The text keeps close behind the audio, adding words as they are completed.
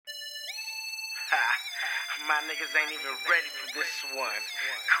My niggas ain't even ready for this one.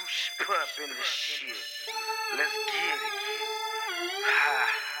 KOOCHPUPP in the shit. Let's get it. Ha.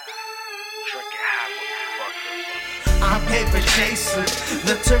 Drunk and high, motherfucker. I'm paper chasing,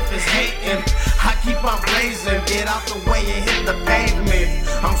 the turf is hating. I keep on blazing, get out the way and hit the pavement.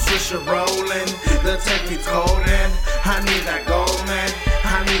 I'm swisher rolling, the turf keeps holding. I need that gold, man.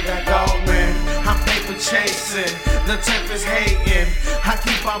 I need that gold, man. I'm paper chasing, the turf is hating. I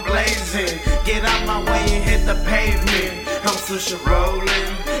keep on blazing, get out my way and hit the pavement. I'm swisher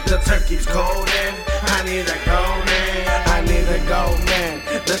rolling, the turf keeps holding. I need that gold, man. I need a gold, man.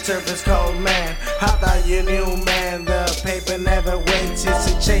 The turf is cold, man. How thought you knew, man? The paper never waits.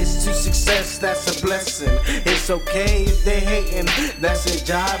 It's a chase to success, that's a blessing. It's okay if they hating, that's a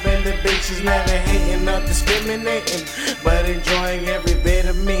job. And the bitches never hating or discriminating, but enjoying every bit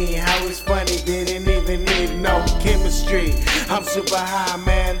of me. How it's funny, didn't even need no chemistry. I'm super high,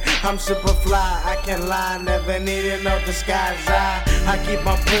 man. I'm super fly. I can't lie, never needed no disguise. I keep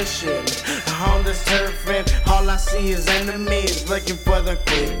on pushing on this turf, and all I see is enemies looking for the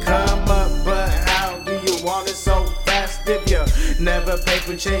quick come up. But how do you want it so fast if you never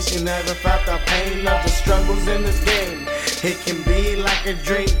paper chase? You never felt the pain of the struggles in this game. It can be like a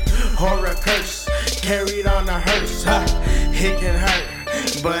dream or a curse, carried on a hearse. It can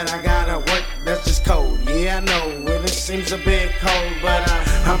hurt, but I gotta work, that's just cold. Yeah, I know it seems a bit cold, but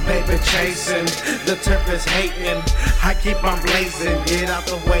I'm paper chasing, the turf is hating. I keep on blazing, get out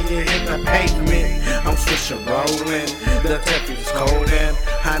the way and hit the pavement. I'm swisher rolling, the turf is cold and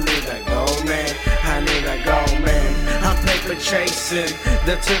I need that gold, man. I need that gold, man. I'm paper chasing,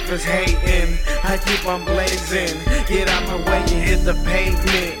 the turf is hating. I keep on blazing, get out my way and hit the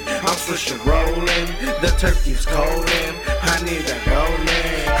pavement. I'm swisher rolling, the turf keeps cold and I need that gold,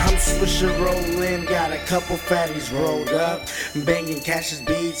 man. I'm swisher rolling, got a couple fatties rolled up, banging Cash's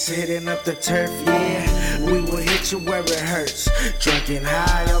beats, hitting up the turf, yeah. We will hit you where it hurts, drunk and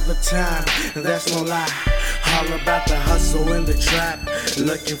high all the time, that's no lie. All about the hustle in the trap,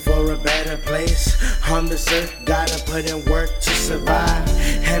 looking for a better place. On this earth, gotta put in work to survive.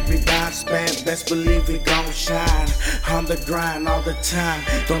 Every dime spent, best believe we gon' shine. On the grind all the time,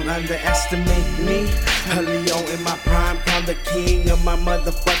 don't underestimate me. A Leo in my prime, I'm the king of my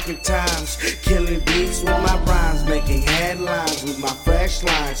motherfucking times. Killing beats with my rhymes, making headlines with my fresh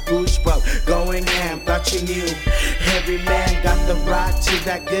lines. KOOCHPUPP, going ham, thought you knew. Every man got the right to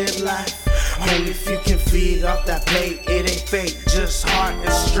that good life. Only if you can feed off that plate, it ain't fake, just heart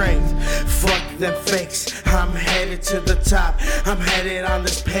and strength. Fuck them fakes, I'm headed to the top. I'm headed on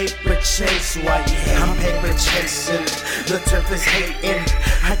this paper chase. Why you hate? I'm paper chasing, the turf is hating.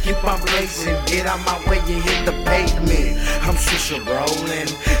 I keep on blazing, get out my way and hit the pavement. I'm swisher rolling,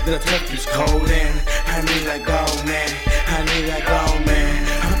 the turf is cold and I need that gold, man. I need that gold, man.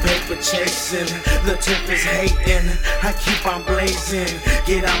 I'm paper chasing, the turf is hating. I keep on blazing,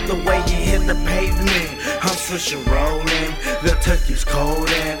 get out the way and hit the pavement. I'm swisher rolling, the turf keeps cold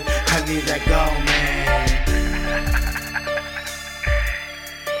and I need that gold, man.